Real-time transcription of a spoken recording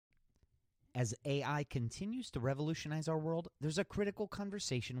As AI continues to revolutionize our world, there's a critical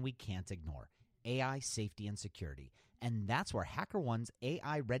conversation we can't ignore: AI safety and security. And that's where HackerOne's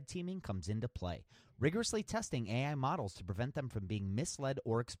AI red teaming comes into play, rigorously testing AI models to prevent them from being misled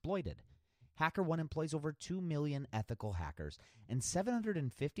or exploited. HackerOne employs over 2 million ethical hackers, and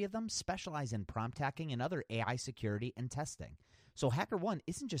 750 of them specialize in prompt hacking and other AI security and testing. So HackerOne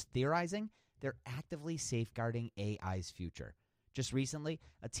isn't just theorizing, they're actively safeguarding AI's future. Just recently,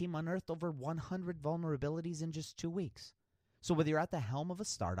 a team unearthed over 100 vulnerabilities in just 2 weeks. So whether you're at the helm of a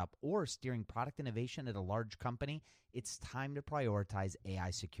startup or steering product innovation at a large company, it's time to prioritize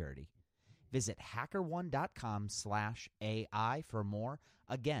AI security. Visit hackerone.com/AI for more.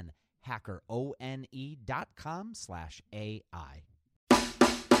 Again, hackerone.com/AI.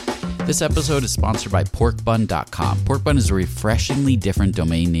 This episode is sponsored by porkbun.com. Porkbun is a refreshingly different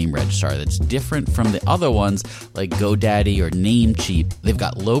domain name registrar that's different from the other ones like GoDaddy or Namecheap. They've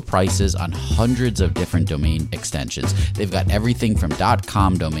got low prices on hundreds of different domain extensions. They've got everything from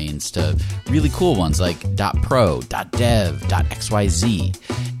 .com domains to really cool ones like .pro, .dev, .xyz.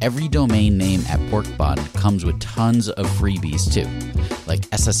 Every domain name at Porkbun comes with tons of freebies too, like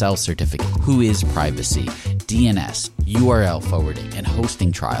SSL certificate, Whois privacy, DNS, URL forwarding, and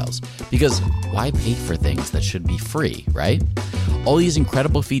hosting trials. Because why pay for things that should be free, right? All these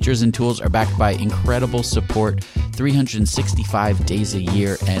incredible features and tools are backed by incredible support, 365 days a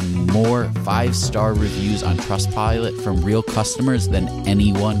year, and more 5-star reviews on Trustpilot from real customers than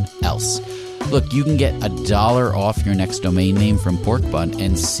anyone else. Look, you can get $1 off your next domain name from Porkbun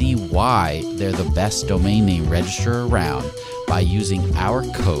and see why they're the best domain name registrar around by using our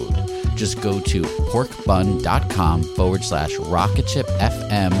code. Just go to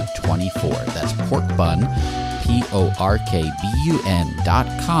porkbun.com/rocketshipfm24. That's porkbun,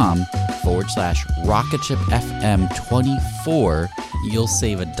 porkbun.com/rocketshipfm24. You'll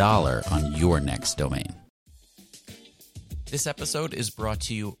save $1 on your next domain. This episode is brought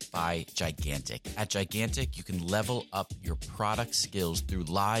to you by Gigantic. At Gigantic, you can level up your product skills through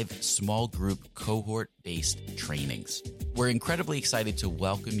live small group cohort-based trainings. We're incredibly excited to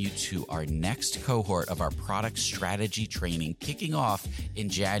welcome you to our next cohort of our product strategy training kicking off in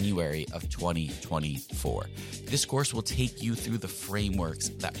January of 2024. This course will take you through the frameworks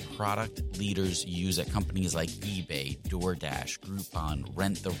that product leaders use at companies like eBay, DoorDash, Groupon,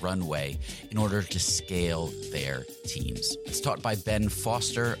 Rent the Runway in order to scale their teams. It's taught by Ben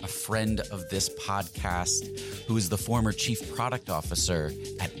Foster, a friend of this podcast, who is the former chief product officer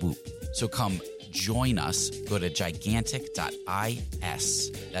at Whoop. So come join us. Go to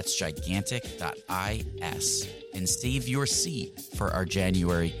gigantic.is. That's gigantic.is. And save your seat for our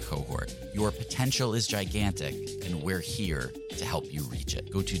January cohort. Your potential is gigantic, and we're here to help you reach it.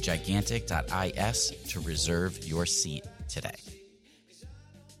 Go to gigantic.is to reserve your seat today.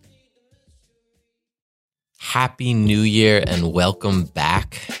 Happy New Year and welcome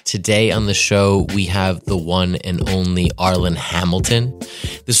back. Today on the show, we have the one and only Arlan Hamilton.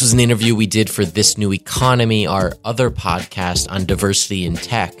 This was an interview we did for This New Economy, our other podcast on diversity in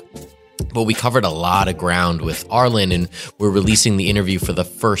tech. But we covered a lot of ground with Arlan, and we're releasing the interview for the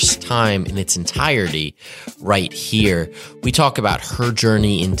first time in its entirety right here. We talk about her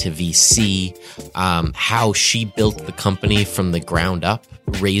journey into VC, how she built the company from the ground up,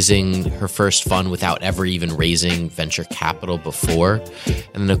 raising her first fund without ever even raising venture capital before.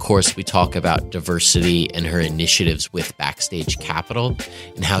 And then, of course, we talk about diversity and her initiatives with Backstage Capital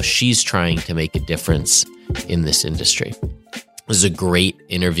and how she's trying to make a difference in this industry. This is a great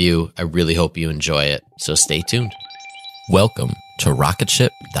interview. I really hope you enjoy it. So stay tuned. Welcome to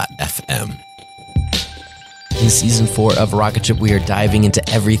Rocketship.fm. In Season 4 of Rocketship, we are diving into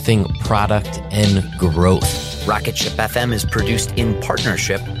everything product and growth. Rocketship FM is produced in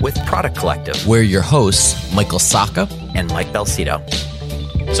partnership with Product Collective. We're your hosts, Michael Sacca and Mike Belcito.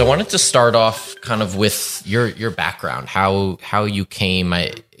 So I wanted to start off kind of with your background, how you came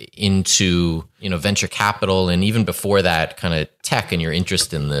into venture capital, and even before that, kind of tech and your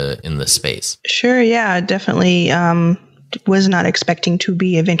interest in the space. Sure, yeah, definitely. Was not expecting to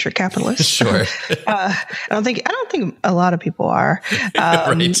be a venture capitalist. Sure. I don't think a lot of people are,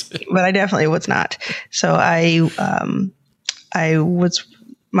 right. But I definitely was not. So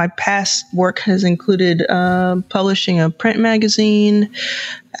my past work has included publishing a print magazine,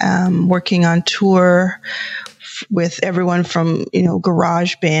 working on tour with everyone from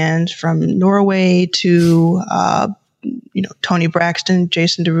garage bands from Norway to Tony Braxton,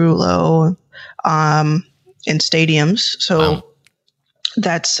 Jason Derulo, in stadiums. So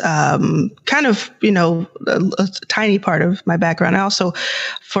that's kind of, a tiny part of my background. I also,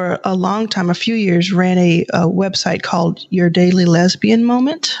 for a long time, a few years, ran a website called Your Daily Lesbian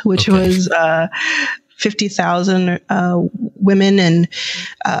Moment, which was 50,000 women and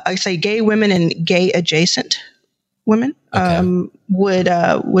I say gay women and gay adjacent women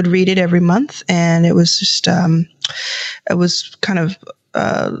would read it every month, and it was just it was kind of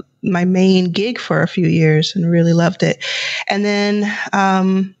my main gig for a few years, and really loved it. And then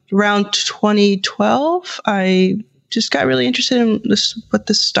around 2012, I just got really interested in what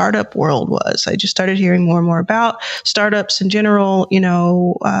the startup world was. I just started hearing more and more about startups in general.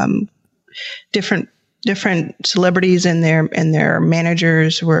 Different celebrities and their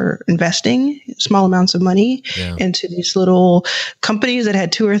managers were investing small amounts of money into these little companies that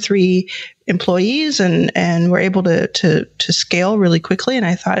had 2 or 3 employees and were able to scale really quickly. And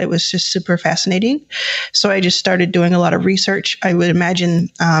I thought it was just super fascinating. So I just started doing a lot of research. I would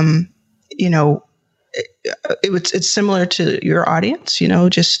imagine, it's similar to your audience,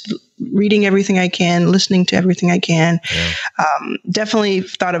 just reading everything I can, listening to everything I can. Definitely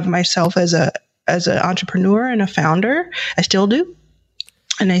thought of myself as an entrepreneur and a founder. I still do.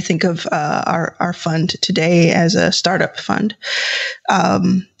 And I think of our fund today as a startup fund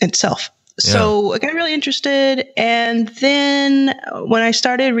itself. So I got really interested. And then when I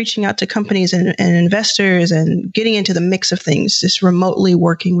started reaching out to companies and investors and getting into the mix of things, just remotely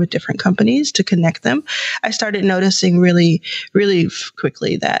working with different companies to connect them, I started noticing really, really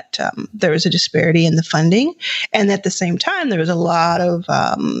quickly that there was a disparity in the funding. And at the same time, there was a lot of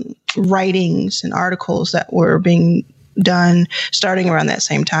writings and articles that were being done starting around that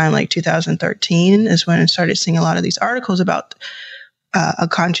same time, like 2013 is when I started seeing a lot of these articles about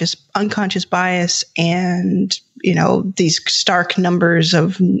unconscious bias and, these stark numbers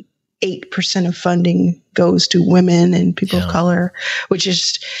of 8% of funding goes to women and people of color, which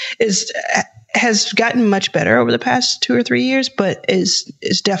has gotten much better over the past 2 or 3 years, but is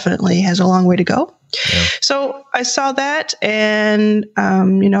definitely has a long way to go. Yeah. So I saw that, and,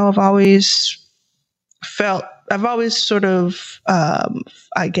 I've always sort of,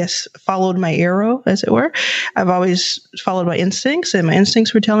 I guess, followed my arrow, as it were. I've always followed my instincts, and my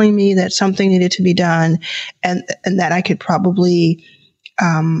instincts were telling me that something needed to be done, and that I could probably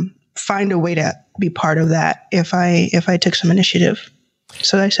find a way to be part of that if I took some initiative.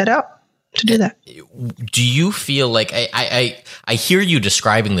 So I set out to do that. Do you feel like I hear you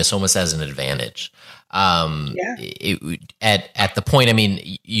describing this almost as an advantage? At the point, I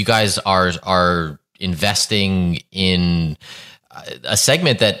mean, you guys are investing in a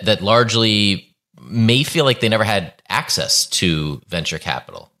segment that largely may feel like they never had access to venture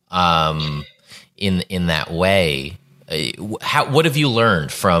capital in that way. What have you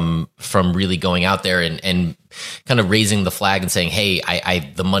learned from really going out there and kind of raising the flag and saying, hey,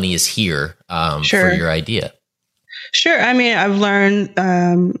 the money is here for your idea? Sure. I mean, I've learned,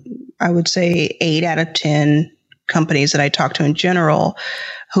 I would say 8 out of 10 companies that I talk to in general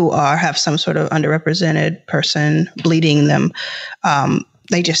who have some sort of underrepresented person leading them.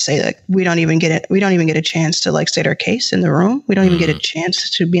 They just say, like, we don't even get a chance to, like, state our case in the room. We don't even get a chance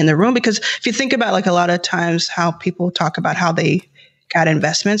to be in the room, because if you think about, like, a lot of times how people talk about how they got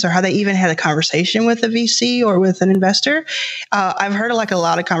investments or how they even had a conversation with a VC or with an investor, I've heard like a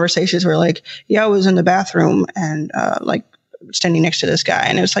lot of conversations where, like, I was in the bathroom and like standing next to this guy,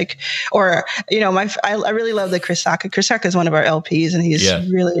 and it was like, or I really love the Chris Sacca. Chris Sacca is one of our LPs, and he's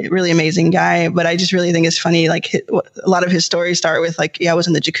really, really amazing guy. But I just really think it's funny. Like, a lot of his stories start with, like, I was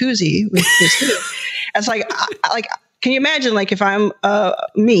in the jacuzzi with this dude. It's like, can you imagine, like, if I'm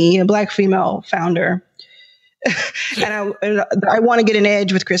me, a Black female founder, and I want to get an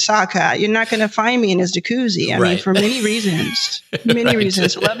edge with Chris Sacca, you're not going to find me in his jacuzzi. I mean, for many reasons.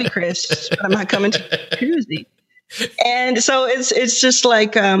 Love you, Chris, but I'm not coming to the jacuzzi. And so it's just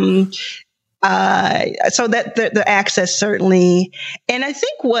like, so that the access certainly, and I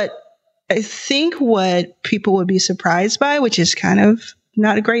think what people would be surprised by, which is kind of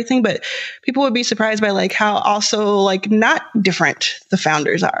not a great thing, but people would be surprised by, like, how also, like, not different the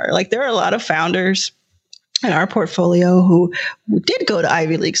founders are. Like, there are a lot of founders in our portfolio who did go to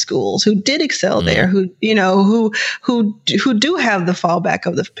Ivy League schools, who did excel there, who do have the fallback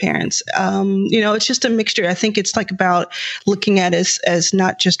of the parents. It's just a mixture. I think it's like about looking at it as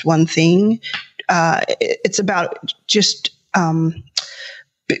not just one thing. It's about just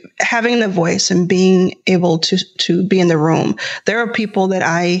having the voice and being able to be in the room. There are people that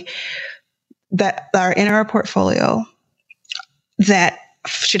are in our portfolio that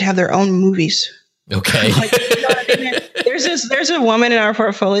should have their own movies. Okay. Like, you know what I mean? there's a woman in our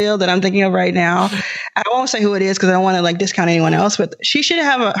portfolio that I'm thinking of right now. I won't say who it is because I don't want to like discount anyone else, but she should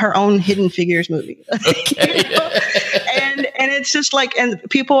have her own Hidden Figures movie. Okay. You know? And it's just like, and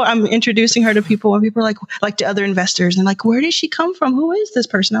people, I'm introducing her to people, and people are like to other investors, and like, where did she come from? Who is this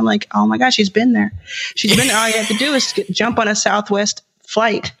person? I'm like, oh my gosh, she's been there. She's been there. All you have to do is jump on a Southwest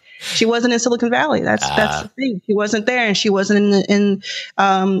flight. She wasn't in Silicon Valley. That's the thing. She wasn't there, and she wasn't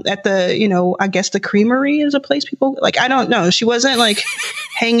at the I guess the Creamery is a place people like. I don't know. She wasn't like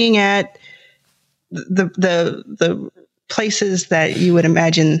hanging at the places that you would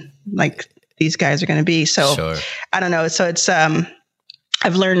imagine like these guys are going to be. So Sure. I don't know. So it's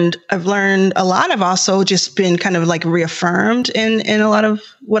I've learned a lot. I've also just been kind of like reaffirmed in a lot of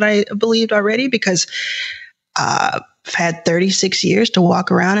what I believed already, because I've had 36 years to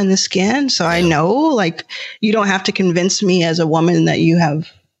walk around in this skin. So I know, like, you don't have to convince me as a woman that you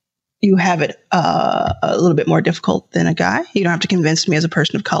have it a little bit more difficult than a guy. You don't have to convince me as a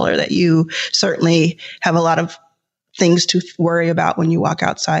person of color that you certainly have a lot of things to worry about when you walk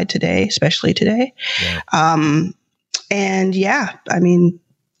outside today, especially today. Yeah. And yeah, I mean,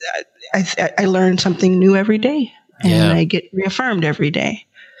 I learn something new every day, and I get reaffirmed every day.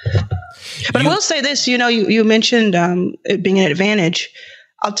 But I will say this, you mentioned it being an advantage.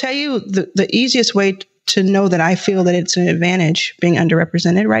 I'll tell you the easiest way to know that I feel that it's an advantage being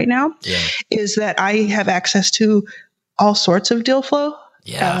underrepresented right now is that I have access to all sorts of deal flow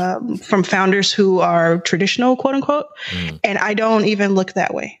from founders who are traditional, quote unquote. And I don't even look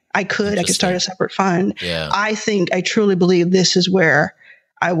that way. I could start a separate fund. Yeah. I truly believe this is where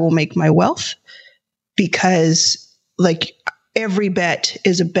I will make my wealth, because like every bet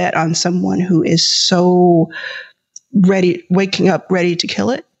is a bet on someone who is so waking up ready to kill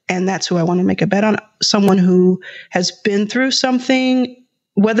it. And that's who I want to make a bet on. Someone who has been through something,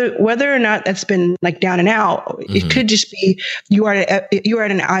 whether or not that's been like down and out. It could just be you are at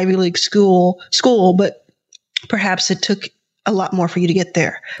an Ivy League school, but perhaps it took a lot more for you to get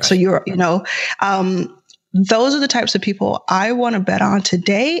there. Right. So those are the types of people I want to bet on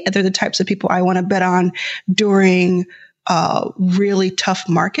today. They're the types of people I want to bet on during a really tough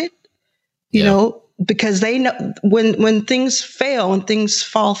market, you know, because they know when things fail and things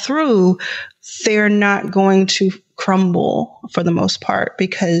fall through, they're not going to crumble for the most part,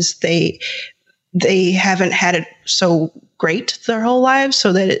 because they haven't had it so great their whole lives,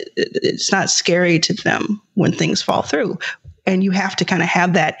 so that it's not scary to them when things fall through. And you have to kind of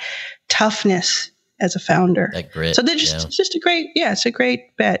have that toughness as a founder. That grit. So they're just a great, it's a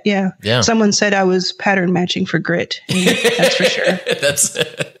great bet. Yeah. Someone said I was pattern matching for grit. That's for sure.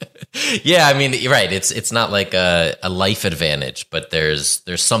 I mean, you're right. It's not like a life advantage, but there's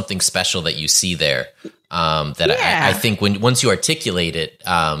something special that you see there. I think once you articulate it,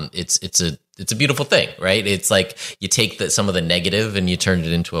 it's a beautiful thing, right? It's like you take some of the negative and you turn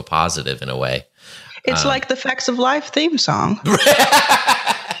it into a positive in a way. It's like the Facts of Life theme song.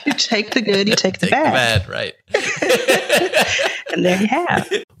 You take the good, you take the bad. Right. And there you have.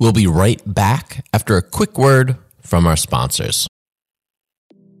 We'll be right back after a quick word from our sponsors.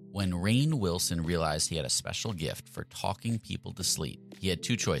 When Rainn Wilson realized he had a special gift for talking people to sleep, he had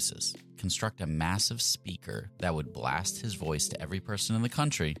two choices: construct a massive speaker that would blast his voice to every person in the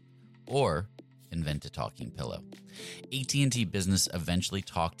country, or invent a talking pillow. AT&T Business eventually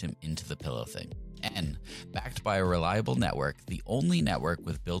talked him into the pillow thing. And backed by a reliable network, the only network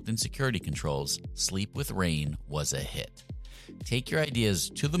with built-in security controls, Sleep with Rainn was a hit. Take your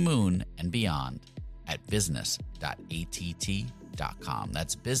ideas to the moon and beyond at business.att.com.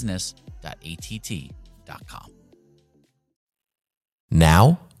 That's business.att.com.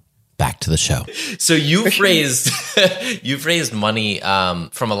 Now, back to the show. So you've raised money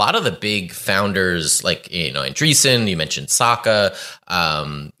from a lot of the big founders, like Andreessen. You mentioned Saka.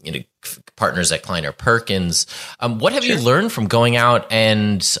 Partners at Kleiner Perkins. What have you learned from going out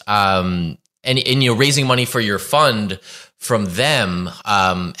and raising money for your fund from them?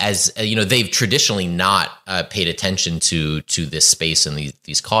 As they've traditionally not paid attention to this space and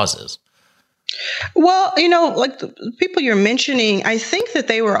these causes. Well, like the people you're mentioning, I think that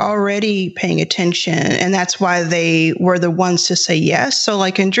they were already paying attention, and that's why they were the ones to say yes. So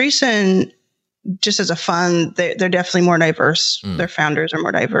like Andreessen, just as a fund, they're definitely more diverse. Their founders are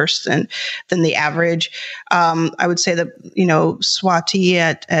more diverse than the average. I would say that, Swati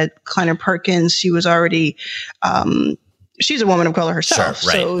at Kleiner Perkins, she was already, she's a woman of color herself.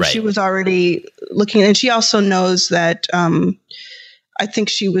 Sure, right. She was already looking, and she also knows that, I think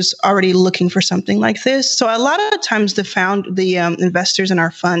she was already looking for something like this. So a lot of times the investors in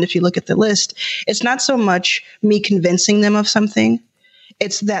our fund, if you look at the list, it's not so much me convincing them of something.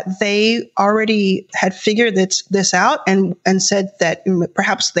 it's that they already had figured this out and said that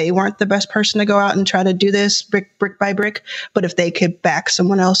perhaps they weren't the best person to go out and try to do this brick by brick. But if they could back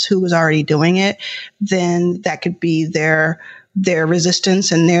someone else who was already doing it, then that could be their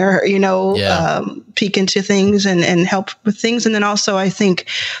resistance and their, peek into things and help with things. And then also I think,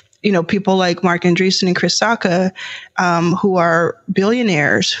 people like Marc Andreessen and Chris Sacca, who are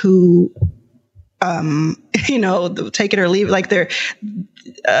billionaires who, take it or leave it, like they're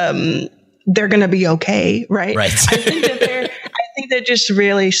going to be okay. Right. Right. I think they're just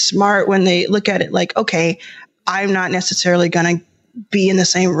really smart when they look at it like, okay, I'm not necessarily going to be in the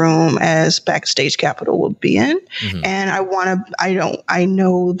same room as Backstage Capital will be in. Mm-hmm. And I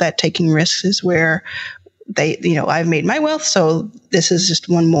know that taking risks is where I've made my wealth. So this is just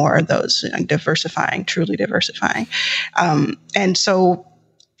one more of those, truly diversifying. And so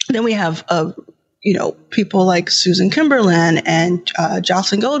then we have, people like Susan Kimberlin and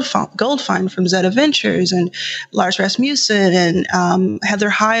Jocelyn Goldfein from Zeta Ventures and Lars Rasmussen and Heather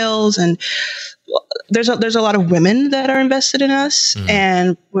Hiles. And there's a lot of women that are invested in us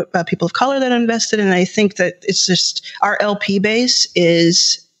and people of color that are invested. And I think that it's just our LP base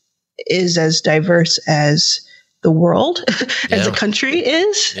is as diverse as the world, as the country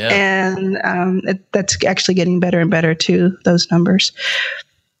is. Yeah. And that's actually getting better and better too, those numbers.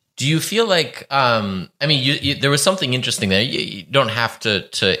 Do you feel like, there was something interesting there. You don't have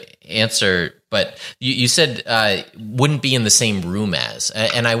to answer, but you said wouldn't be in the same room as,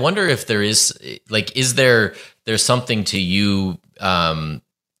 and I wonder if there is, there's something to you,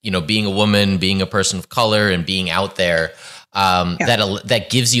 being a woman, being a person of color and being out there, that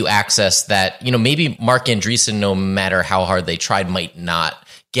gives you access that, maybe Marc Andreessen, no matter how hard they tried, might not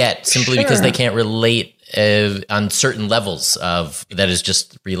get simply because they can't relate on certain levels of that is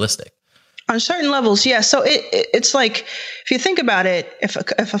just realistic. On certain levels, yeah. So it's like, if you think about it, if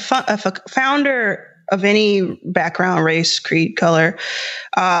a founder of any background, race, creed, color,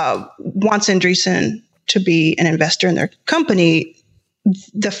 wants Andreessen to be an investor in their company,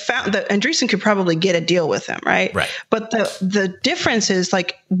 the Andreessen could probably get a deal with him, right? Right. But the difference is,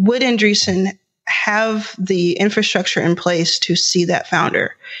 like, would Andreessen have the infrastructure in place to see that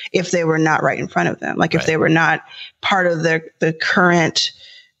founder if they were not right in front of them? Like, if they were not part of the current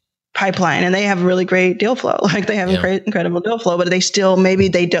pipeline, and they have really great deal flow, like they have incredible deal flow, but they still, maybe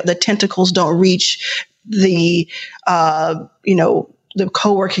the tentacles don't reach the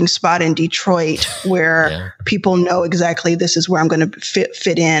co-working spot in Detroit where people know exactly this is where I'm going to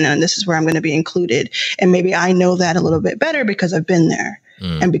fit in and this is where I'm going to be included. And maybe I know that a little bit better because I've been there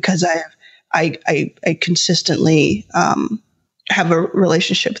and because I consistently have a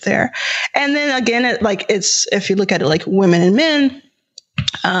relationship there. And then again, it's if you look at it like women and men,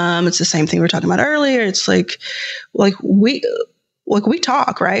 it's the same thing we were talking about earlier. It's like we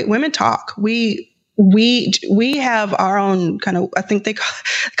talk, right? Women talk. We have our own kind of, I think they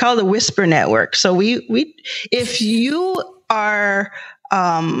call it the whisper network. So if you are,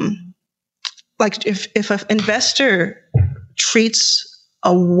 if an investor treats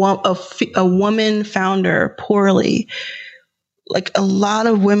a woman founder poorly, like, a lot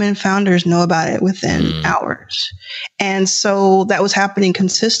of women founders know about it within hours. And so that was happening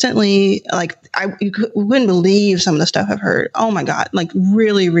consistently. Like, you wouldn't believe some of the stuff I've heard. Oh my God, like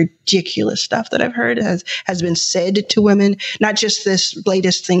really ridiculous stuff that I've heard has been said to women, not just this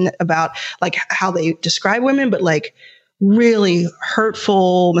latest thing about like how they describe women, but like really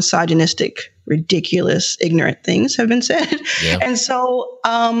hurtful, misogynistic, ridiculous, ignorant things have been said. Yeah. And so,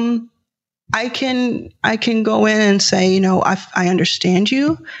 I can go in and say, I understand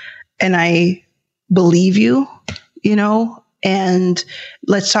you and I believe you, and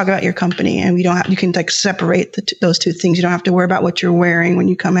let's talk about your company. And you can like separate those two things. You don't have to worry about what you're wearing when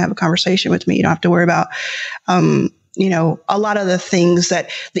you come have a conversation with me. You don't have to worry about, a lot of the things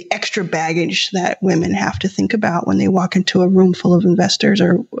the extra baggage that women have to think about when they walk into a room full of investors,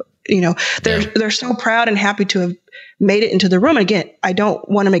 or, they're so proud and happy to have made it into the room. Again, I don't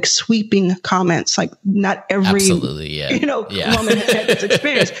want to make sweeping comments. Like, not every woman has had this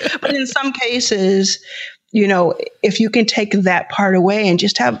experience, but in some cases, if you can take that part away and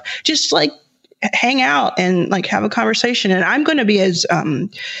just hang out and like have a conversation. And I'm going to be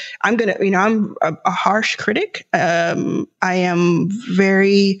I'm a harsh critic. My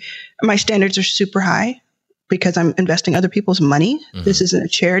standards are super high because I'm investing other people's money. Mm-hmm. This isn't a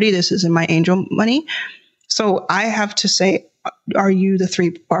charity. This isn't my angel money. So I have to say, are you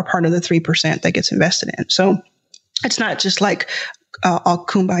part of the 3% that gets invested in? So it's not just like all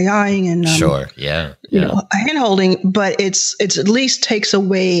kumbayaing and hand holding, but it's at least takes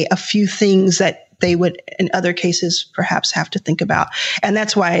away a few things that they would, in other cases, perhaps have to think about. And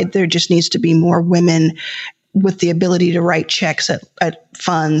that's why there just needs to be more women with the ability to write checks at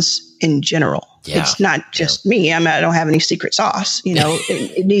funds in general. Yeah. It's not just me. I don't have any secret sauce.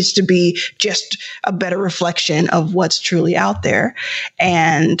 It needs to be just a better reflection of what's truly out there.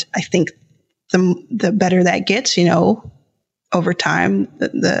 And I think the better that gets, over time,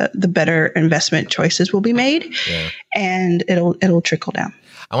 the better investment choices will be made, and it'll trickle down.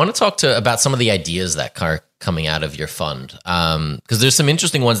 I want to talk about some of the ideas that are coming out of your fund, because there's some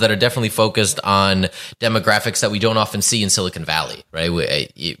interesting ones that are definitely focused on demographics that we don't often see in Silicon Valley, right?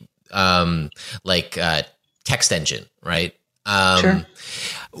 Like text engine, right? Sure.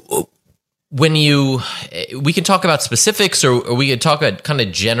 We can talk about specifics, or we could talk about kind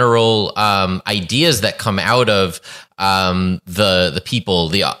of general ideas that come out of the people,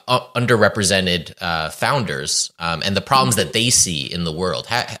 the underrepresented founders, and the problems that they see in the world.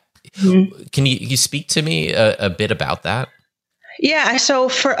 Can you speak to me a bit about that? Yeah. So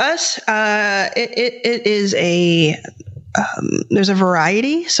for us, it is there's a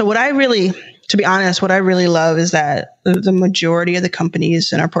variety. So to be honest, what I really love is that the majority of the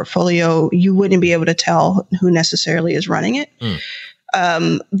companies in our portfolio, you wouldn't be able to tell who necessarily is running it.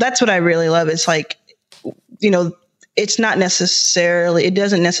 That's what I really love. It's like, it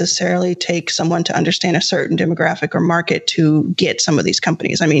doesn't necessarily take someone to understand a certain demographic or market to get some of these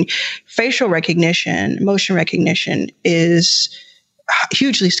companies. I mean, facial recognition, motion recognition is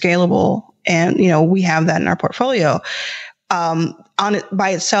hugely scalable. And, we have that in our portfolio. On it by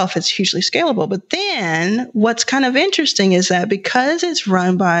itself, it's hugely scalable. But then what's kind of interesting is that because it's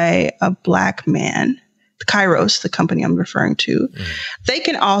run by a Black man, Kairos, the company I'm referring to, they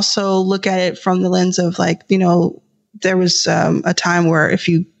can also look at it from the lens of like, there was a time where if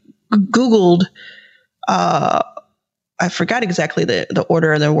you Googled, I forgot exactly the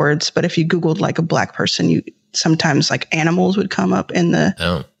order of the words, but if you Googled like a Black person, sometimes like animals would come up in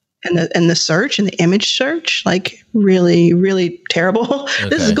the in the search, in the image search, like really, really terrible. Okay.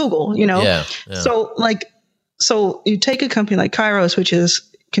 This is Google, Yeah. So you take a company like Kairos, which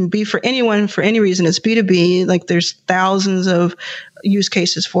can be for anyone for any reason. It's B2B. Like there's thousands of use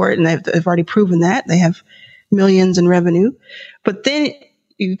cases for it, and they've already proven that they have millions in revenue. But then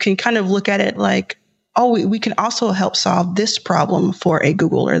you can kind of look at it like, we can also help solve this problem for a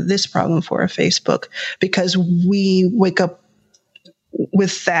Google or this problem for a Facebook, because we wake up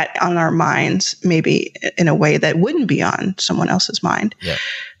with that on our minds, maybe in a way that wouldn't be on someone else's mind. Yeah.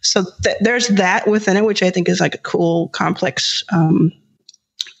 So there's that within it, which I think is like a cool, complex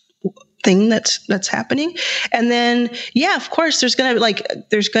thing that's happening. And then, of course, there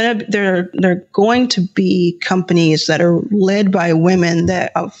are going to be companies that are led by women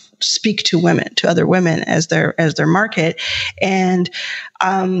that speak to other women as their market. And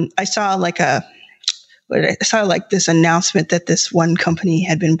I saw this announcement that this one company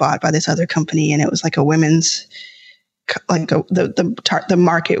had been bought by this other company, and it was like a women's, the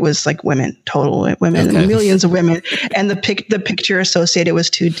market was like total women, okay. Millions of women, and the picture associated was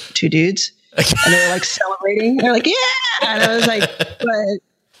two dudes, okay. And they were like celebrating. They're like, yeah, and I was like,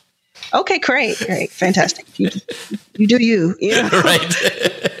 but okay, great, fantastic. You do you. Right.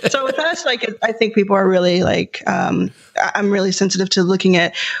 So with us, I think people are really I'm really sensitive to looking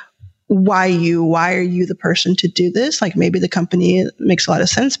at. Why are you the person to do this? Like maybe the company makes a lot of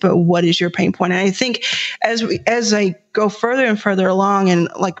sense, but what is your pain point? And I think as I go further and further along, and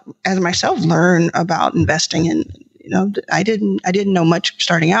as myself learn about investing, and I didn't know much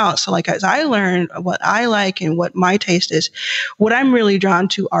starting out. So as I learn what I like and what my taste is, what I'm really drawn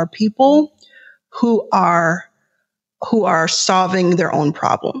to are people who are solving their own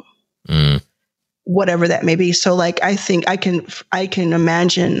problem. Whatever that may be. So I think I can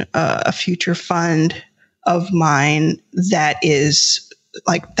imagine a future fund of mine that is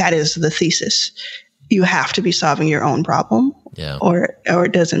the thesis. You have to be solving your own problem, or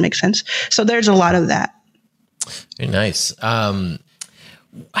it doesn't make sense. So there's a lot of that. Very nice. How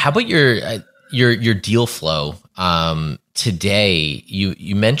about your deal flow? Today,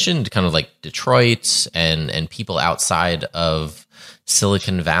 you mentioned kind of like Detroit and people outside of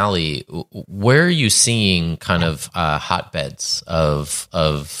Silicon Valley. Where are you seeing kind of hotbeds of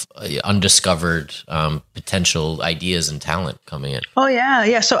undiscovered potential ideas and talent coming in? Oh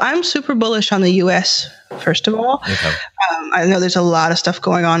yeah. So I'm super bullish on the U.S. First of all, okay. I know there's a lot of stuff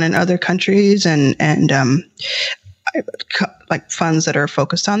going on in other countries, and funds that are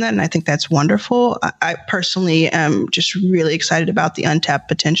focused on that, and I think that's wonderful. I personally am just really excited about the untapped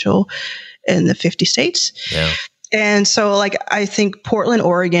potential in the 50 states. Yeah. And so I think Portland,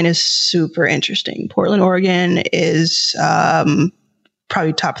 Oregon is super interesting. Portland, Oregon is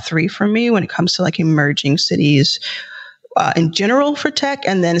probably top 3 for me when it comes to like emerging cities in general for tech,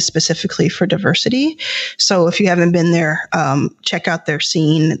 and then specifically for diversity. So if you haven't been there, check out their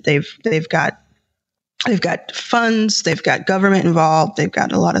scene. They've got funds, they've got government involved, they've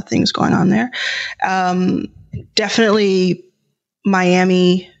got a lot of things going on there. Definitely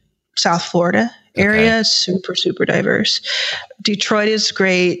Miami, South Florida area, okay. Super, super diverse. Detroit is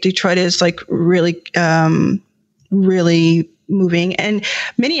great. Detroit is like really, really moving. And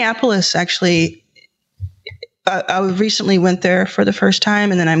Minneapolis, actually, I recently went there for the first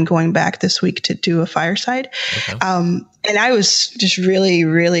time, and then I'm going back this week to do a fireside. Okay. And I was just really,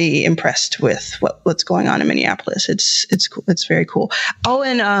 really impressed with what's going on in Minneapolis. It's cool. It's very cool. Oh,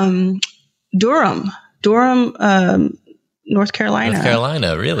 and Durham, North Carolina. North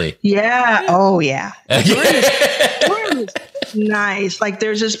Carolina, really? Yeah. Oh, yeah. Durham is nice. Like,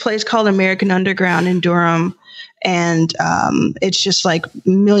 there's this place called American Underground in Durham. And it's just like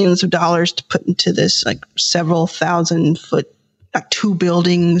millions of dollars to put into this like several 1,000-foot, like 2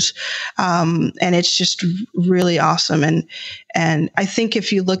 buildings. And it's just really awesome. And I think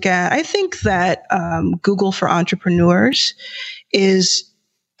if you look at, I think that Google for Entrepreneurs is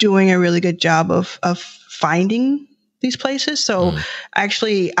doing a really good job of finding these places. So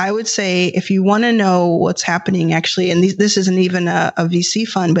actually, I would say if you want to know what's happening, actually, and this isn't even a VC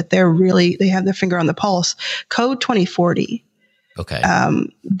fund, but they have their finger on the pulse. Code 2040. Okay.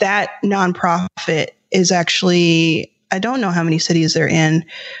 That nonprofit is actually, I don't know how many cities they're in,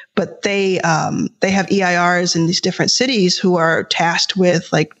 but they have EIRs in these different cities who are tasked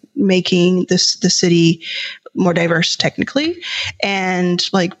with like making the city more diverse technically, and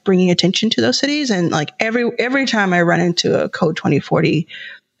like bringing attention to those cities. And like every time I run into a Code 2040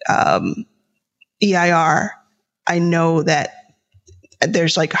 EIR, I know that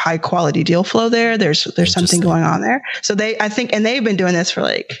there's like high quality deal flow there. There's something going on there. So they've been doing this for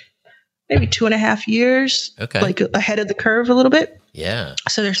like maybe 2.5 years, okay, like ahead of the curve a little bit. Yeah.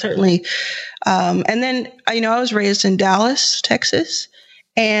 So there's certainly, and then I was raised in Dallas, Texas.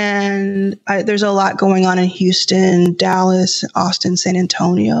 And there's a lot going on in Houston, Dallas, Austin, San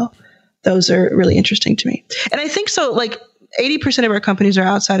Antonio. Those are really interesting to me. And I think so, like 80% of our companies are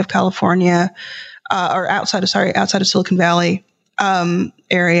outside of California, or outside of Silicon Valley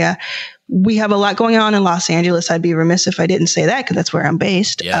area. We have a lot going on in Los Angeles. I'd be remiss if I didn't say that, because that's where I'm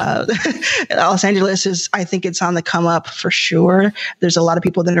based. Yeah. Los Angeles I think it's on the come up for sure. There's a lot of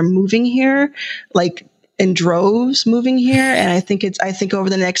people that are moving here, like in droves moving here. And I think over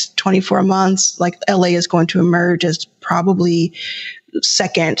the next 24 months, like LA is going to emerge as probably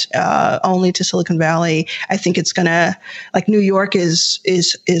second, only to Silicon Valley. I think it's gonna, like, New York is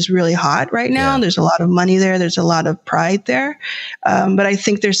really hot right now. Yeah. There's a lot of money there. There's a lot of pride there. But I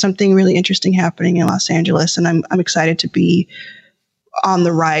think there's something really interesting happening in Los Angeles, and I'm excited to be on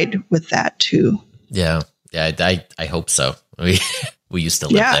the ride with that too. Yeah. I hope so. We used to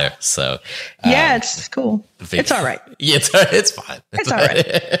live there, so yeah, it's cool. It's all right. Yeah, it's fine. It's all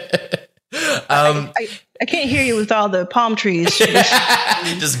right. I can't hear you with all the palm trees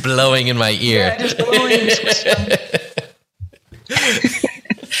just blowing in my ear. Yeah, just blowing.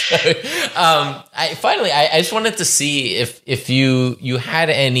 I just wanted to see if you had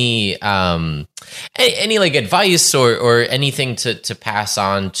any like advice or anything to pass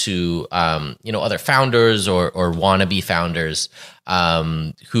on to other founders or wannabe founders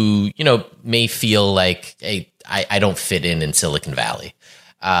who may feel like, hey, I don't fit in Silicon Valley,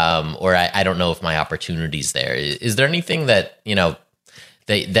 or I don't know if my opportunity's there. Is there anything that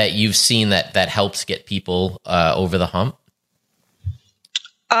that you've seen that helps get people over the hump?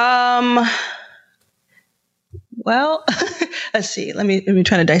 Well, let's see. Let me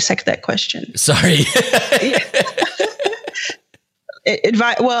try to dissect that question. Sorry.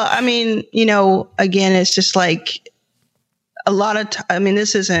 Well, I mean, again, it's just like a lot of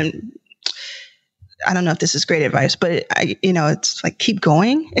this isn't, I don't know if this is great advice, but it's like, keep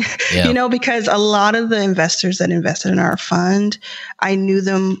going, yeah. Because a lot of the investors that invested in our fund, I knew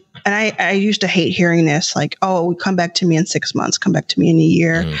them. And I used to hate hearing this, like, oh, come back to me in 6 months, come back to me in a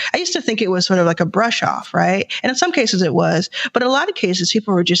year. I used to think it was sort of like a brush off, right? And in some cases it was, but in a lot of cases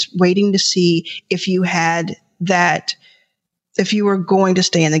people were just waiting to see if you had that, if you were going to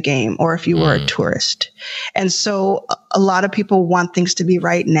stay in the game or if you were a tourist. And so a lot of people want things to be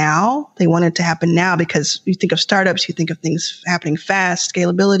right now. They want it to happen now, because you think of startups, you think of things happening fast,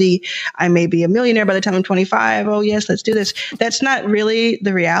 scalability. I may be a millionaire by the time I'm 25. Oh yes, let's do this. That's not really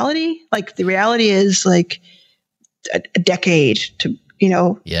the reality. Like, the reality is like a decade to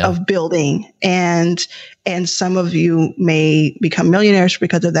of building. And some of you may become millionaires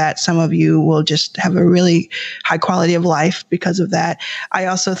because of that. Some of you will just have a really high quality of life because of that. I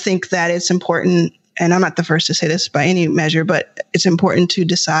also think that it's important, and I'm not the first to say this by any measure, but it's important to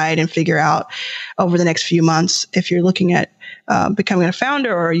decide and figure out over the next few months, if you're looking at becoming a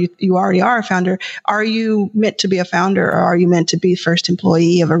founder, or you already are a founder, are you meant to be a founder, or are you meant to be first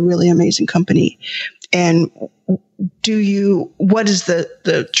employee of a really amazing company? And what is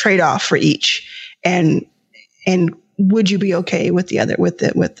the trade-off for each? And would you be okay with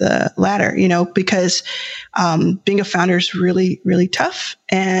the latter, because being a founder is really, really tough,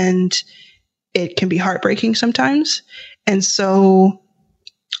 and it can be heartbreaking sometimes. And so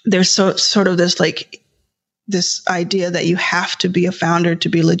there's sort of this idea that you have to be a founder to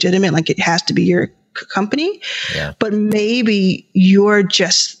be legitimate, like it has to be your company. Yeah. But maybe you're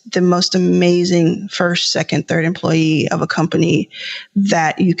just the most amazing first, second, third employee of a company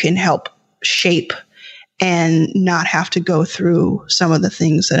that you can help shape and not have to go through some of the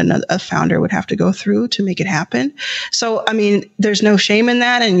things that a founder would have to go through to make it happen. So, I mean, there's no shame in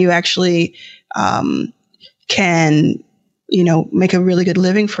that. And you actually can, make a really good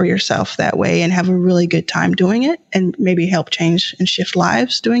living for yourself that way and have a really good time doing it, and maybe help change and shift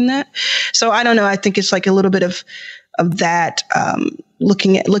lives doing that. So I don't know. I think it's like a little bit of that,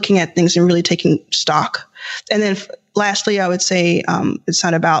 looking at things and really taking stock. And then lastly, I would say, it's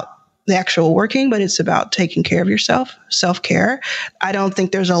not about the actual working, but it's about taking care of yourself, self-care. I don't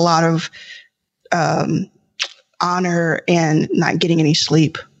think there's a lot of, honor in not getting any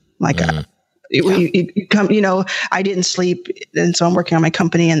sleep. Like, you come, I didn't sleep, and so I'm working on my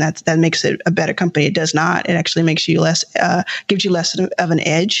company, and that makes it a better company. It does not. It actually makes you gives you less of an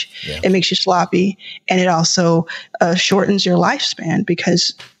edge. Yeah. It makes you sloppy, and it also shortens your lifespan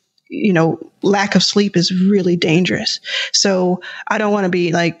because, lack of sleep is really dangerous. So I don't want to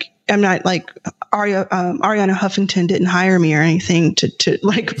be like, I'm not like Arianna Huffington didn't hire me or anything to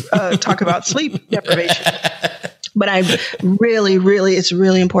talk about sleep deprivation. But it's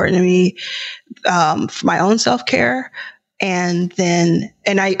really important to me, for my own self-care. And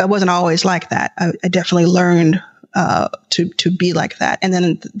I wasn't always like that. I definitely learned, to be like that. And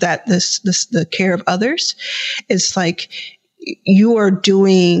then the care of others is like, you are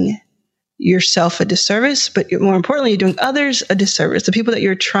doing yourself a disservice, but more importantly, you're doing others a disservice. The people that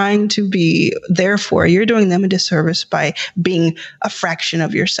you're trying to be there for, you're doing them a disservice by being a fraction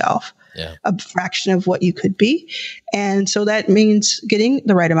of yourself. Yeah. A fraction of what you could be. And so that means getting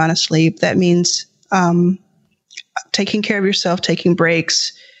the right amount of sleep. That means taking care of yourself, taking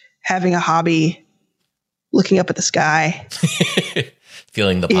breaks, having a hobby, looking up at the sky.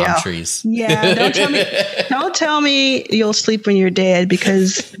 Feeling the palm trees. Yeah. Don't tell me you'll sleep when you're dead,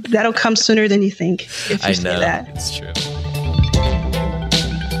 because that'll come sooner than you think if you say that. It's true.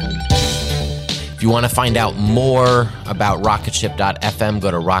 If you want to find out more about rocketship.fm,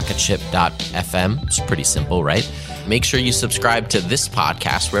 go to rocketship.fm. It's pretty simple, right? Make sure you subscribe to this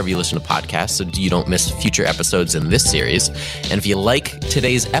podcast wherever you listen to podcasts so you don't miss future episodes in this series. And if you like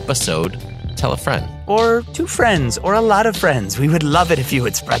today's episode, tell a friend. Or two friends, or a lot of friends. We would love it if you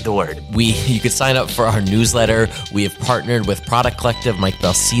would spread the word. You could sign up for our newsletter. We have partnered with Product Collective, Mike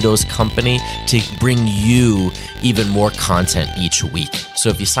Belsito's company, to bring you even more content each week. So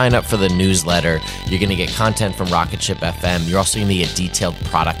if you sign up for the newsletter, you're going to get content from Rocket Ship FM. You're also going to get detailed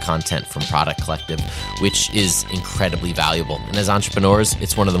product content from Product Collective, which is incredibly valuable. And as entrepreneurs,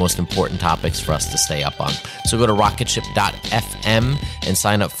 it's one of the most important topics for us to stay up on. So go to rocketship.fm and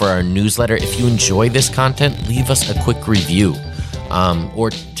sign up for our newsletter. If you enjoy this content, leave us a quick review, or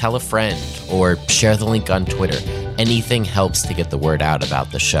tell a friend, or share the link on Twitter. Anything helps to get the word out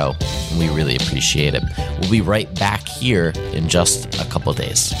about the show, and we really appreciate it. We'll be right back here in just a couple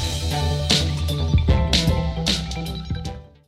days.